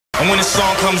when the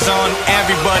song comes on,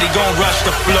 everybody gon' rush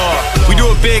the floor. We do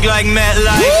it big like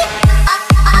MetLife.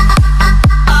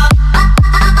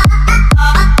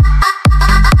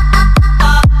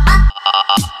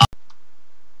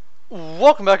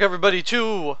 Welcome back everybody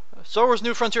to Star Wars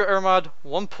New Frontier Air Mod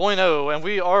 1.0, and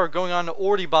we are going on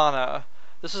Ord Ibanna.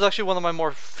 This is actually one of my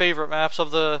more favorite maps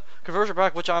of the conversion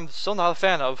pack, which I'm still not a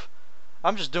fan of.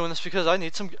 I'm just doing this because I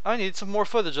need some more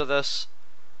footage of this.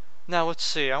 Now let's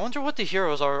see. I wonder what the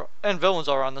heroes are and villains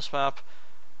are on this map.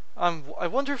 I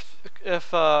wonder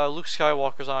if Luke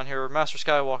Skywalker's on here, or Master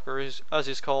Skywalker, as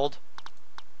he's called.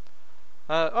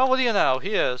 Oh, what do you know?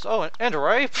 He is. Oh, and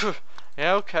Rey?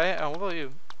 Yeah, okay. And what about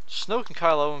you? Snoke and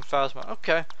Kylo and Phasma.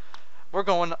 Okay.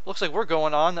 Looks like we're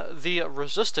going on the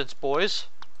Resistance, boys.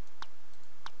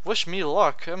 Wish me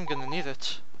luck. I'm gonna need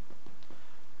it.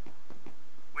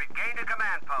 We've gained a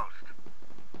command post.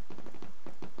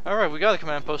 Alright, we got a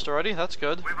command post already. That's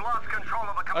good. We've lost control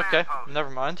of the command post. Okay, never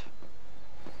mind.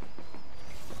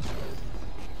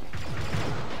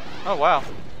 Oh, wow.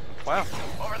 Wow.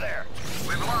 Over there.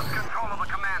 We've lost control of the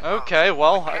command post. Okay,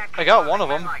 well, I got one of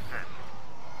them.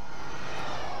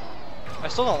 I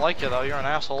still don't like you though, you're an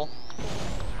asshole.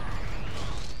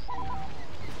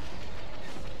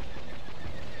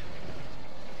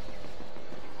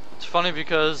 It's funny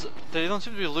because they don't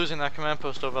seem to be losing that command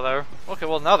post over there. Okay,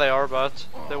 well now they are, but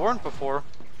they weren't before.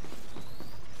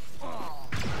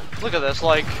 Look at this,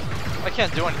 like, I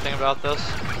can't do anything about this.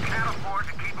 We can't afford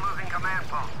to keep losing command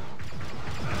posts.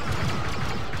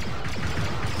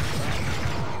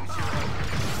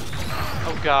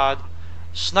 Oh god.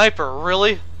 Sniper,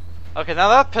 really? Okay, now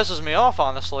that pisses me off,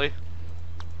 honestly.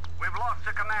 We've lost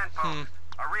a command post.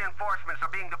 Our reinforcements are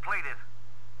being depleted.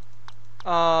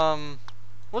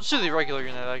 Let's do the regular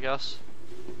unit, I guess.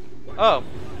 Oh,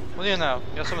 what do you know?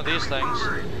 Got some of these things.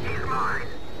 He's mine.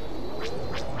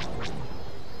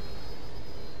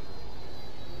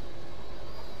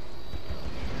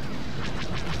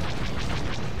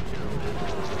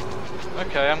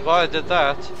 Okay, I'm glad I did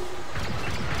that.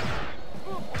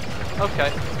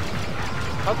 Okay.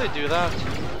 How'd they do that?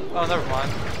 Oh, never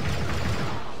mind.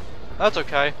 That's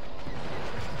okay.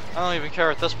 I don't even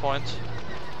care at this point.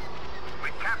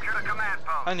 We captured a command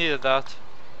post. I needed that.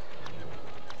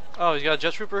 Oh, you got a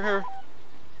jet trooper here?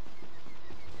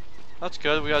 That's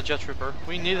good, we got a jet trooper.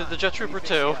 We needed the jet trooper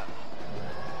too.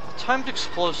 Timed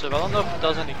explosive, I don't know if it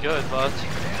does any good, but...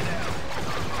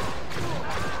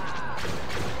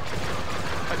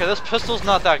 Okay, this pistol's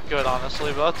not that good,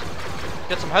 honestly, but...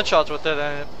 Get some headshots with it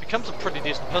and it becomes a pretty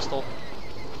decent pistol.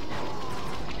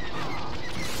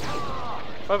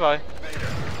 Bye bye.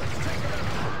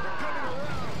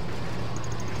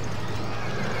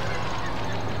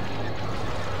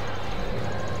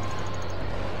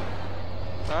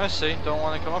 I see, don't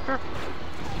want to come up here?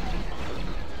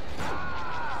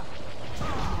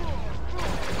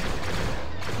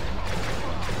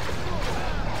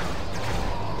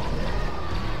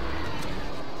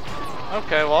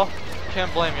 Okay, well.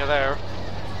 Can't blame you there.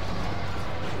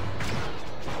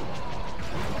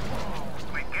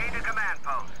 We gained a command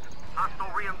post.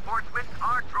 Hostile reinforcements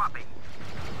are dropping.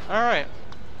 Alright.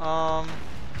 Oh,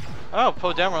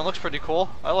 Poe Dameron looks pretty cool.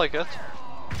 I like it.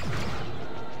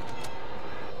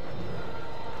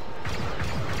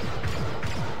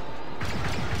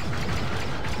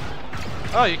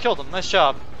 Oh, you killed him. Nice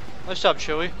job. Nice job,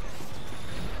 Chewie.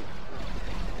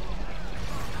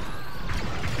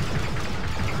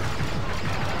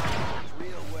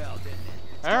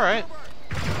 Alright.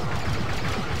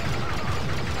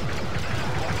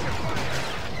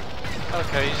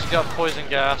 Okay, he's got poison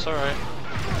gas, alright.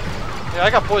 Yeah, I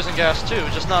got poison gas too,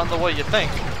 just not in the way you think.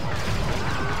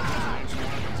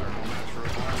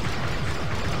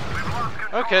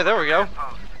 Okay, there we go.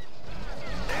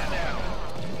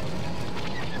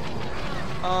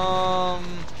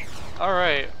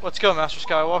 Alright, let's go, Master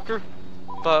Skywalker.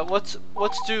 But let's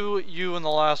do you in the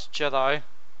Last Jedi.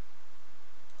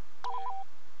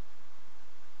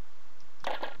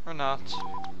 Or not.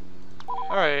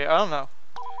 Alright, I don't know.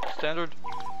 Standard?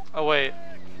 Oh wait.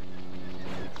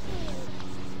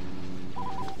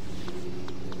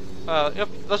 Yep,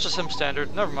 that's just him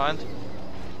standard. Never mind.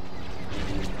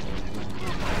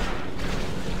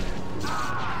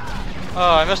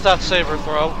 Oh, I missed that saber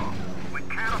throw. We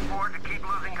can't afford to keep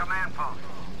losing command posts.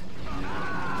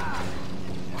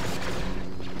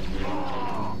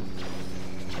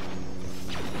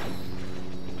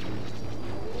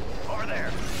 Over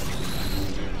there.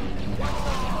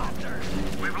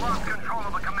 We've lost control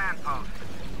of the command post.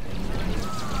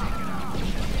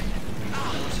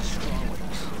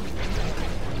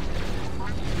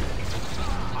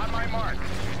 On my mark.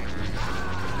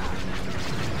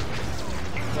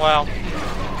 Wow.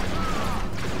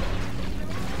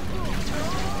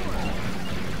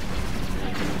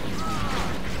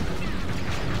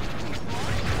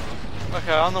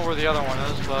 Okay, I don't know where the other one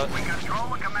is, but... We control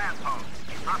the command post.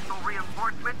 Hostile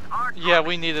reinforcements are... Yeah,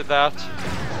 we needed that.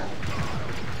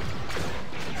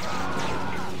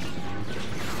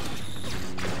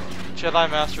 Jedi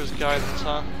Master's guidance,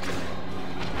 huh?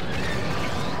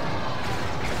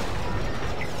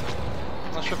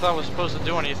 Not sure if that was supposed to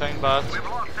do anything, but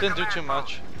didn't do too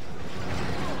much.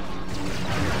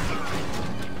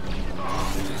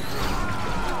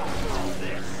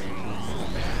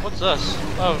 What's this?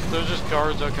 Oh, they're just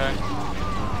guards, okay.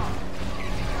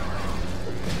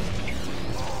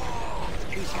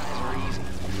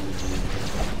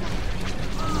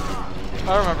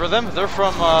 I remember them. They're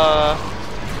from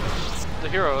the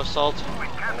Hero Assault. We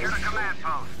captured a command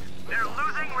post. They're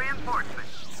losing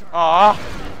reinforcements. Ah,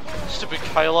 stupid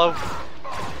Kylo.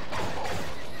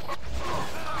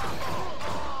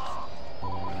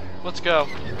 Let's go.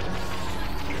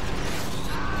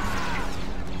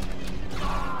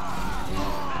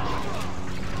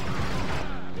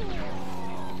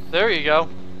 There you go.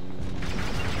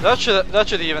 That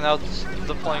should even out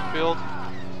the playing field.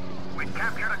 We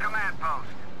captured a command post.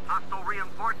 Hostile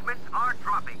reinforcements are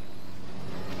dropping.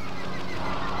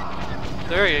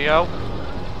 There you go.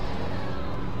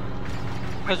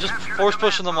 Just force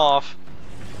pushing them off.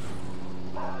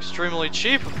 Extremely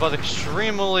cheap, but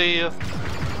extremely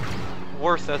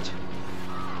worth it.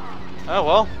 Oh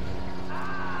well.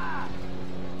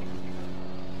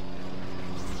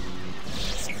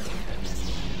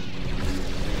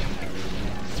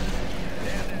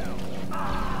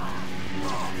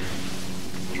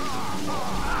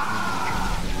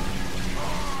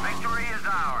 Victory is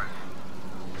ours.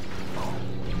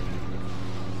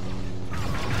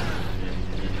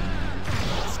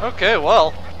 Okay,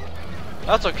 well,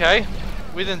 that's okay.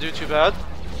 We didn't do too bad.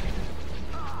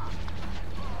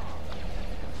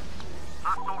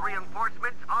 Hostile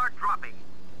reinforcements are dropping.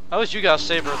 At least you got a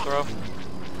saber throw.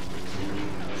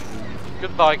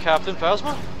 Goodbye, Captain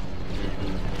Phasma.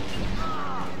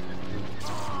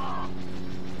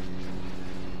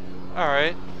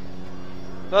 Alright.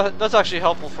 That's actually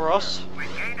helpful for us. We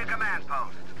gained a command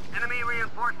post. Enemy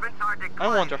reinforcements are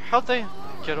declining. I wonder, how'd they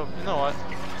get over? You know what?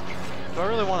 Do I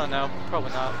really want to know?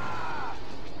 Probably not.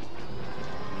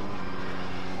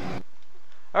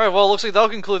 Alright, well, it looks like that'll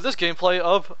conclude this gameplay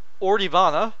of Ord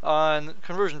Ibanna on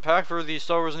Conversion Pack for the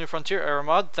Star Wars New Frontier era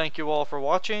mod. Thank you all for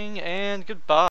watching, and goodbye.